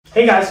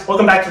Hey guys,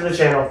 welcome back to the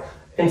channel.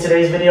 In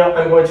today's video,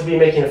 I'm going to be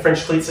making a French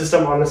cleat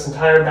system on this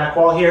entire back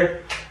wall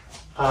here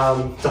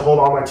to hold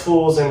all my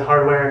tools and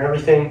hardware and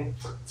everything.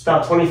 It's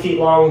about 20 feet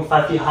long,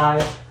 5 feet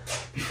high.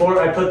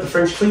 Before I put the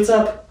French cleats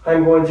up,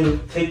 I'm going to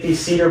take these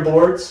cedar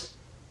boards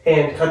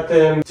and cut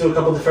them to a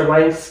couple different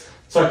lengths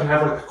so I can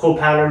have like a cool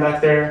pattern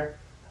back there.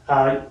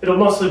 It'll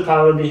mostly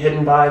probably be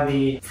hidden by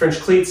the French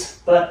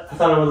cleats, but I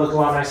thought it would look a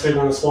lot nicer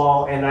than this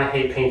wall, and I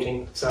hate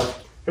painting, so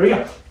here we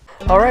go.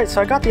 Alright, so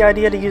I got the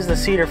idea to use the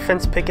cedar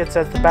fence pickets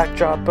as the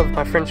backdrop of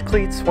my French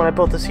cleats when I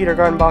built the cedar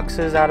garden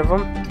boxes out of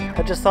them.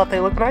 I just thought they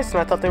looked nice, and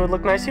I thought they would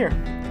look nice here.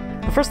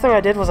 The first thing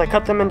I did was I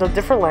cut them into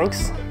different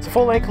lengths. The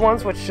full length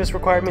ones, which just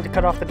required me to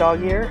cut off the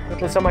dog ear,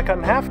 and some I cut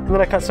in half, and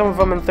then I cut some of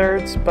them in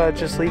thirds, but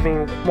just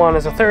leaving one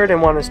as a third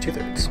and one as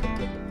 2/3.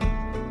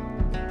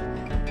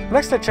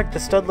 Next I checked the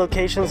stud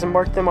locations and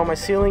marked them on my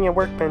ceiling and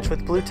workbench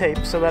with blue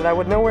tape so that I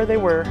would know where they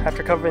were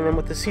after covering them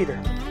with the cedar.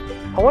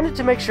 I wanted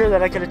to make sure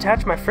that I could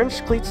attach my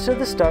French cleats to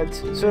the studs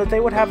so that they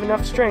would have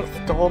enough strength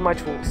to hold my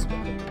tools.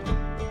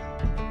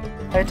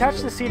 I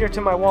attached the cedar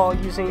to my wall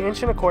using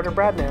 1¼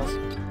 brad nails.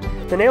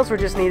 The nails were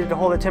just needed to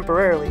hold it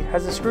temporarily,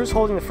 as the screws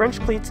holding the French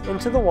cleats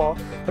into the wall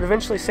would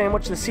eventually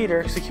sandwich the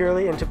cedar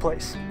securely into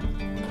place.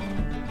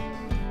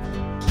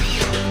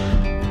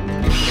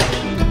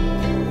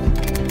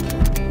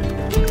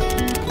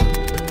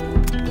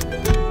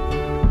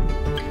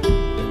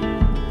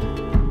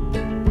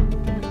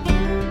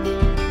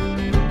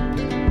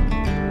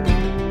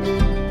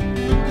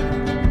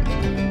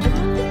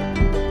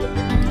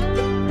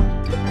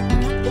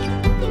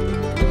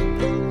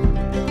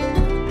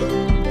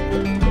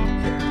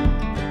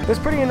 It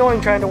was pretty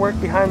annoying trying to work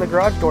behind the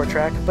garage door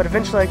track, but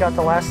eventually I got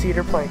the last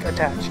cedar plank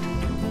attached.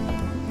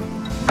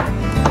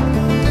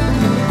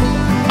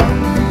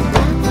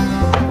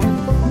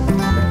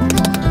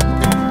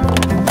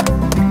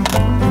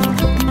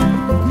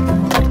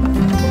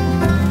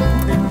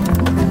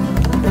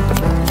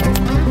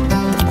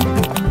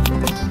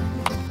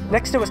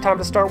 Next it was time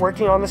to start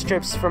working on the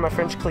strips for my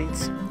French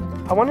cleats.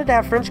 I wanted to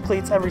have French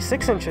cleats every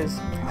 6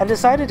 inches. I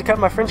decided to cut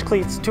my French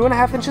cleats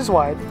 2½ inches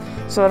wide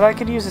so that I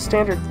could use a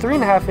standard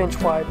 3½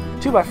 inch wide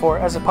 2x4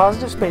 as a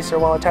positive spacer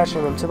while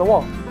attaching them to the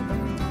wall.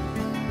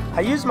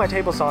 I used my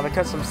table saw to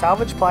cut some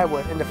salvage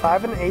plywood into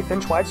 5⅛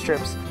 inch wide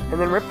strips and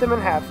then ripped them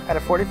in half at a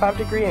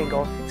 45-degree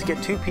angle to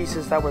get 2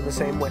 pieces that were the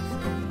same width.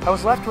 I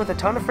was left with a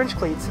ton of French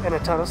cleats and a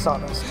ton of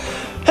sawdust.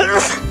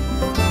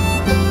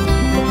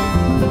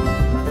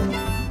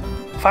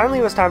 Finally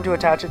it was time to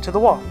attach it to the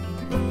wall.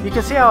 You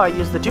can see how I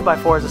used the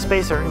 2x4 as a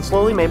spacer and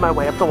slowly made my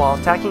way up the wall,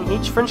 tacking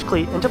each French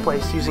cleat into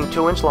place using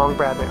 2-inch long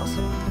brad nails.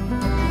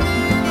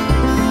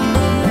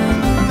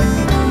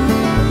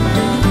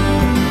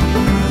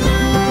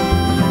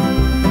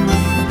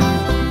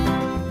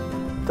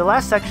 The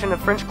last section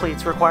of French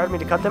cleats required me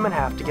to cut them in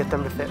half to get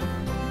them to fit.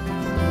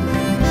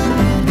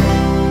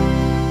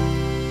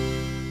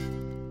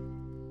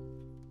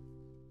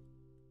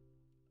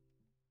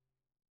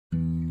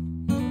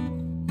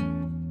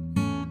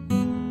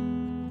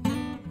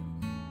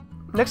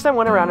 Next I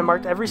went around and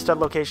marked every stud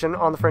location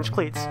on the French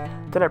cleats.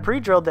 Then I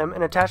pre-drilled them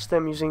and attached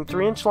them using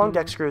 3-inch long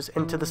deck screws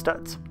into the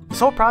studs. This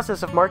whole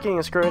process of marking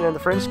and screwing in the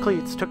French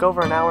cleats took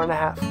over an hour and a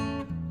half.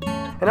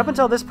 And up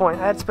until this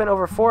point I had spent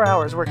over 4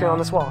 hours working on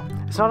this wall.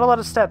 It's not a lot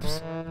of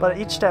steps, but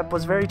each step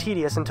was very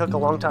tedious and took a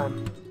long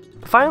time.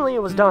 Finally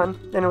it was done,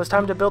 and it was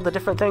time to build the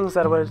different things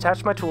that would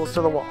attach my tools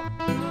to the wall.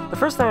 The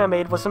first thing I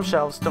made was some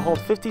shelves to hold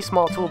 50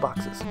 small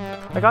toolboxes.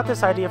 I got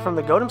this idea from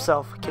the goat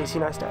himself, Casey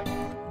Neistat.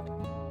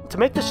 To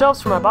make the shelves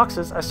for my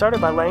boxes, I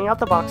started by laying out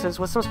the boxes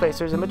with some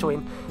spacers in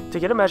between to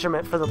get a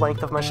measurement for the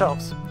length of my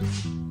shelves.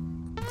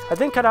 I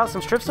then cut out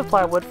some strips of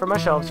plywood for my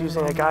shelves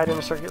using a guide and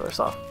a circular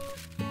saw.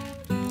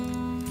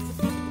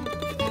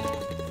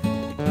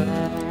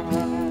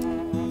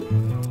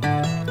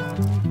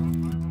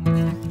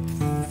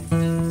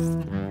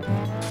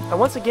 I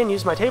once again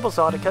used my table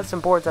saw to cut some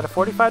boards at a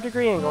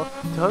 45-degree angle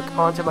to hook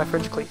onto my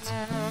French cleats.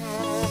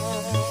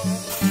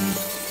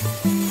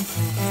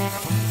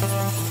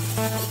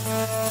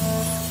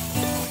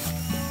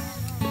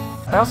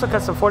 I also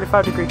cut some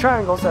 45-degree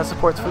triangles as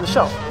supports for the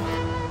shelf.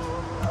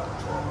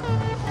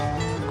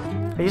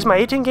 I used my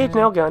 18-gauge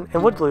nail gun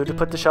and wood glue to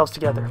put the shelves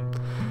together.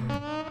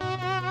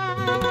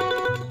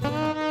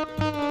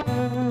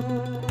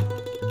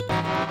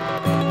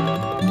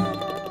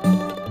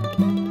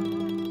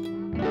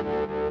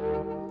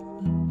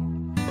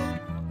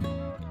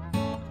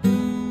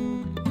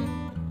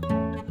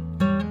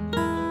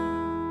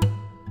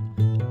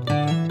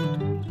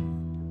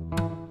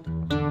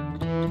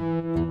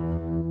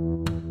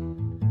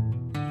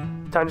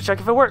 Time to check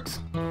if it works.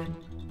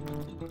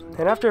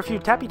 And after a few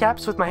tappy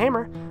taps with my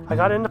hammer, I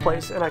got it into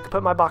place and I could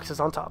put my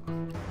boxes on top.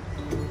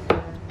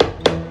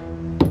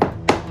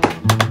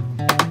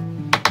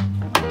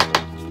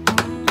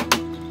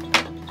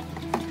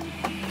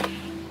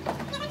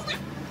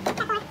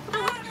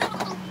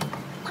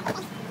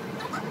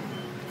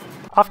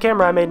 Off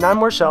camera I made 9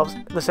 more shelves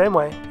the same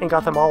way and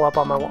got them all up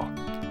on my wall.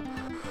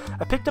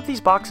 I picked up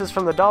these boxes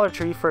from the Dollar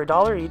Tree for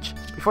 $1 each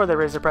before they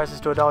raised their prices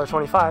to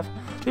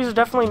 $1.25. These are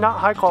definitely not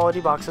high quality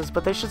boxes,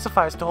 but they should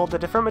suffice to hold the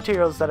different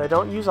materials that I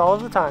don't use all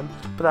of the time,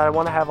 but that I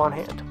want to have on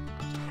hand.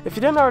 If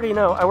you didn't already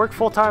know, I work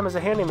full-time as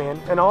a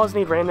handyman and always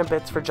need random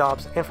bits for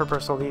jobs and for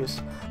personal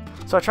use,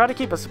 so I try to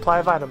keep a supply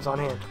of items on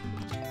hand.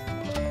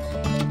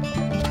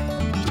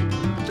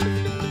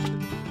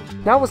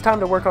 Now it was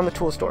time to work on the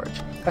tool storage.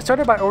 I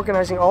started by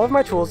organizing all of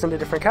my tools into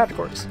different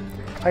categories.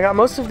 I got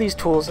most of these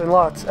tools in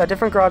lots at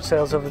different garage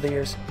sales over the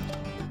years.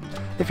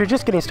 If you're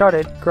just getting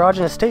started, garage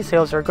and estate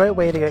sales are a great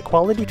way to get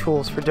quality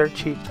tools for dirt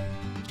cheap.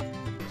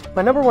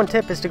 My number one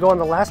tip is to go on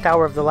the last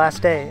hour of the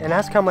last day and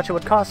ask how much it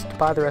would cost to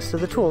buy the rest of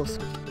the tools.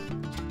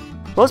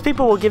 Most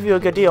people will give you a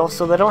good deal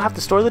so they don't have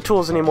to store the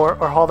tools anymore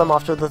or haul them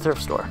off to the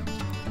thrift store.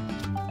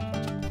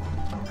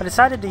 I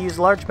decided to use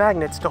large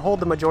magnets to hold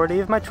the majority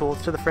of my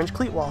tools to the French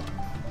cleat wall.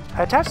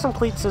 I attached some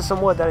cleats to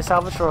some wood that I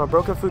salvaged from a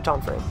broken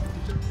futon frame.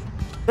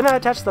 Then I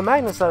attached the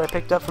magnets that I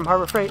picked up from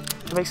Harbor Freight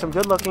to make some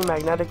good looking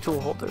magnetic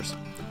tool holders.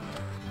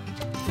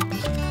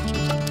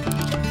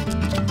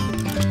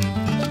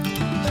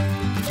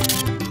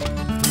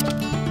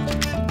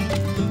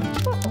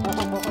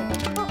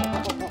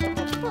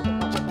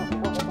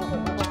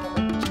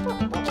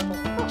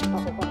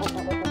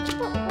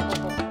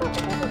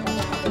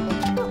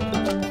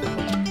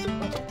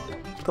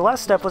 The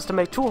last step was to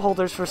make tool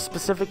holders for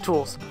specific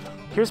tools.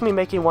 Here's me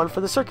making one for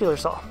the circular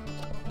saw.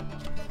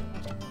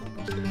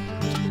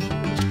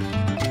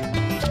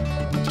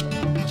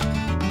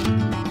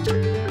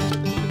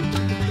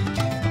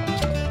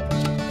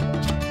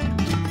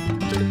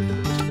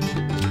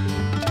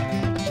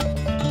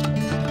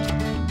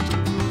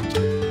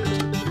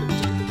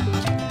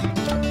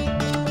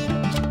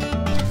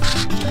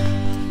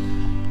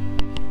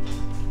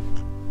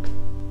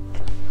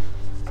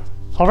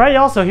 Alright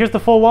y'all, so here's the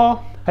full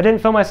wall. I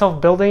didn't film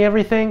myself building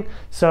everything,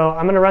 so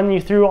I'm going to run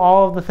you through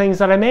all of the things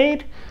that I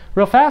made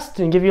real fast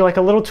and give you like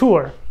a little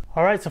tour.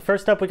 Alright, so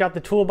first up we got the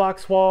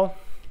toolbox wall.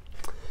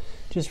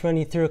 Just run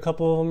you through a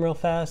couple of them real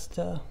fast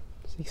so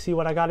you can see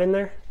what I got in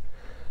there.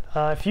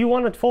 If you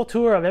want a full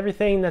tour of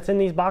everything that's in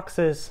these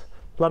boxes,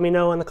 let me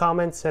know in the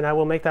comments and I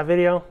will make that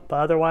video, but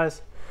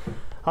otherwise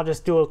I'll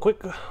just do a quick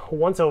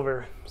once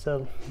over.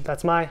 So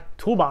that's my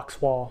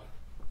toolbox wall.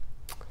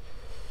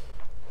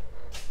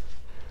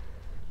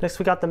 Next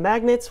we got the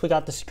magnets, we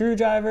got the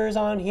screwdrivers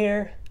on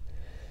here,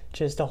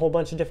 just a whole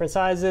bunch of different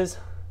sizes.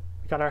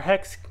 We got our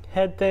hex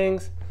head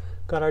things,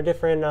 got our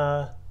different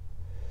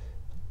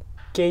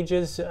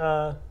gauges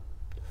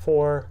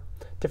for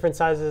different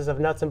sizes of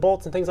nuts and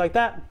bolts and things like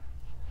that.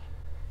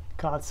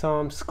 Got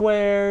some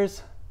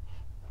squares,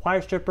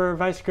 wire stripper,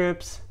 vice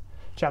grips,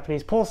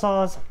 Japanese pull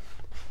saws.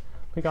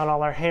 We got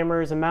all our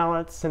hammers and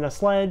mallets and a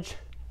sledge.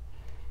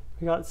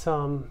 We got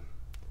some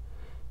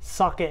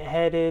socket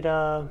headed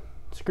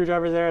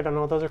screwdrivers there, I don't know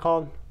what those are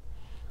called.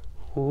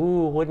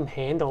 Ooh, wooden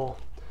handle.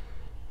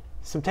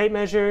 Some tape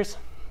measures,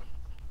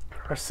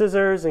 our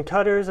scissors and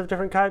cutters of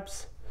different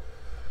types,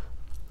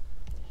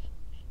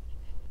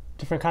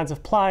 different kinds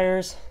of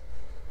pliers,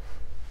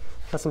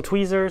 got some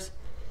tweezers,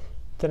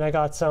 then I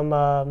got some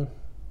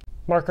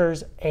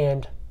markers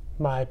and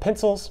my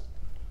pencils.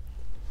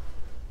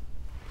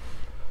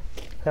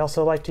 I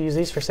also like to use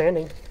these for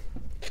sanding.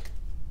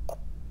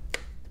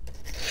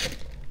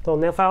 Little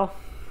nail file.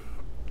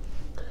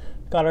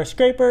 Got our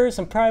scrapers,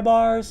 some pry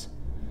bars,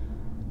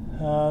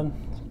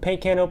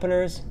 paint can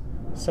openers,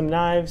 some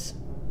knives,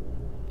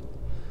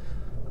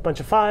 a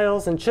bunch of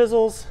files and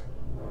chisels,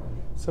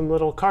 some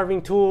little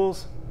carving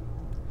tools,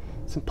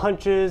 some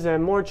punches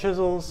and more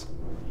chisels,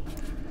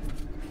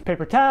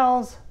 paper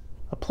towels,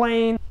 a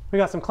plane. We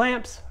got some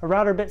clamps, a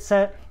router bit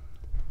set,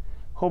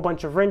 a whole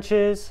bunch of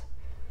wrenches,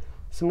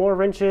 some more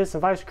wrenches,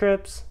 some vice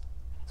grips,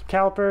 some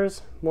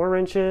calipers, more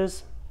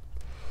wrenches.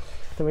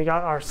 Then we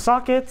got our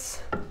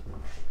sockets,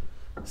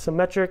 some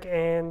metric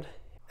and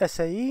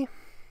SAE.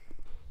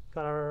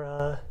 Got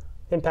our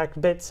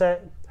impact bit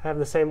set. I have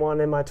the same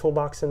one in my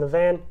toolbox in the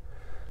van.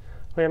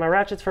 We have my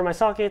ratchets for my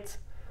sockets,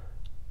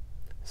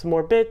 some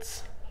more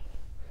bits,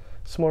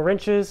 some more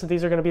wrenches.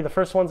 These are going to be the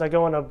first ones I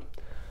go in a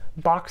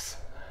box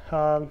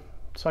so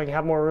I can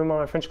have more room on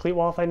my French cleat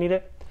wall if I need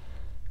it.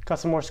 Got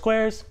some more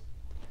squares,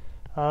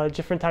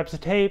 different types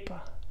of tape,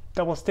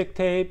 double stick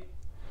tape,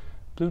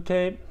 blue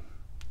tape,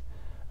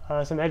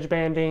 some edge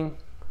banding.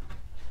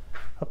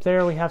 Up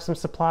there we have some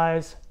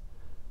supplies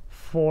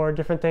for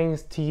different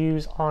things to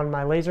use on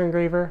my laser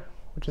engraver,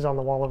 which is on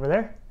the wall over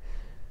there.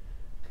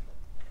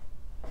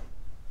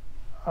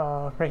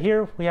 Right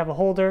here we have a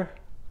holder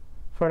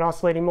for an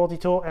oscillating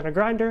multi-tool and a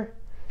grinder.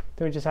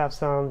 Then we just have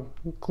some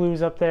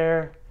glues up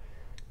there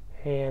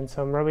and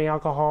some rubbing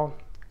alcohol.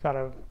 Got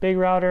a big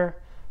router,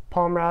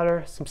 palm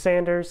router, some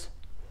sanders.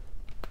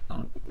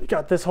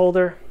 Got this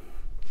holder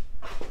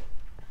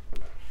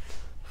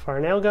for our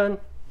nail gun,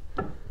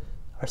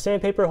 our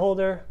sandpaper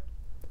holder,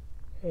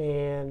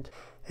 and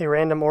a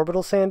random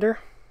orbital sander.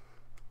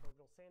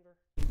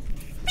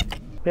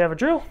 We have a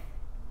drill,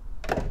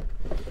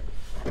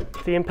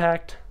 the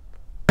impact,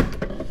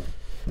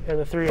 and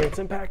the 3/8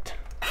 impact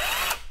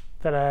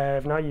that I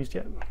have not used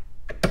yet.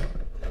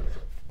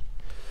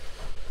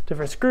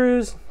 different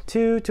screws,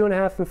 2,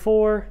 2.5, and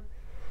 4.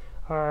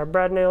 Our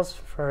brad nails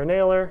for our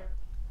nailer.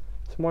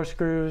 Some more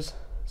screws,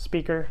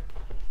 speaker.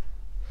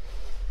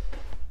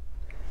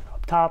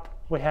 Up top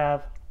we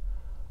have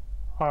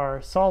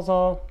our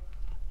sawzall,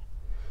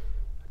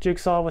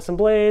 jigsaw with some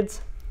blades,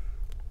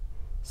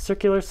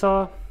 circular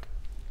saw.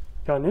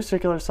 Got a new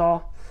circular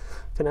saw.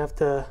 Gonna have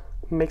to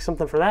make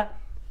something for that.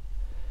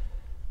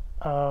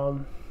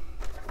 Our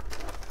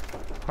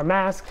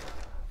mask,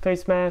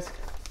 face mask,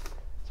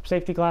 some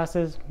safety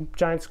glasses,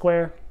 giant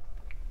square,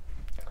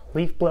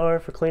 leaf blower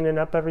for cleaning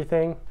up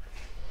everything.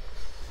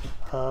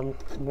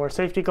 More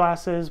safety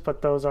glasses,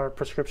 but those are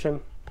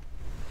prescription.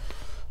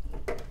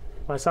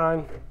 My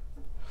sign,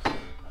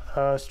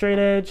 straight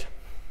edge,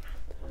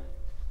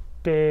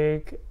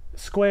 big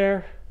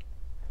square,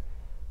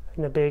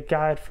 and a big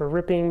guide for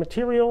ripping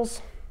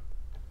materials.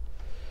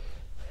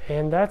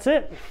 And that's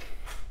it.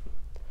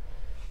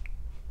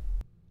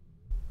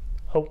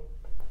 Oh,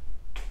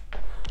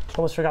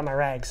 almost forgot my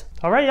rags.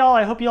 All right, y'all,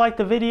 I hope you liked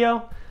the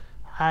video.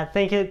 I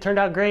think it turned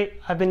out great.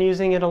 I've been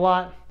using it a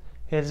lot.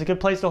 It's a good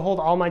place to hold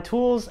all my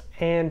tools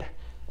and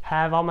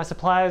have all my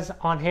supplies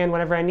on hand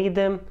whenever I need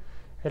them.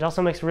 It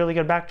also makes a really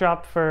good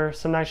backdrop for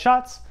some nice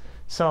shots.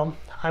 So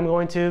I'm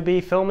going to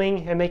be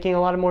filming and making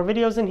a lot of more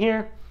videos in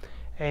here,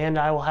 and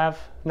I will have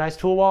a nice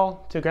tool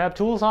wall to grab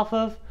tools off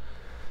of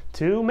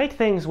to make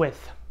things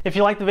with. If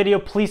you liked the video,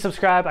 please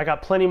subscribe. I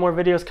got plenty more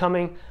videos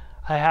coming.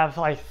 I have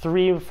like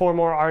 3 or 4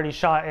 more already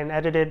shot and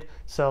edited,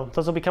 so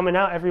those will be coming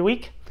out every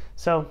week.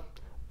 So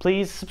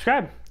please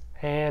subscribe,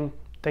 and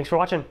thanks for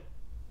watching.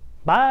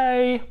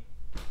 Bye.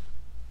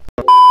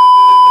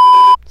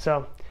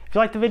 So if you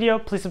like the video,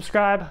 please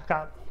subscribe.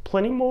 Got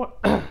plenty more.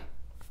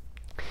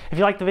 If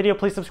you like the video,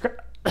 please subscribe.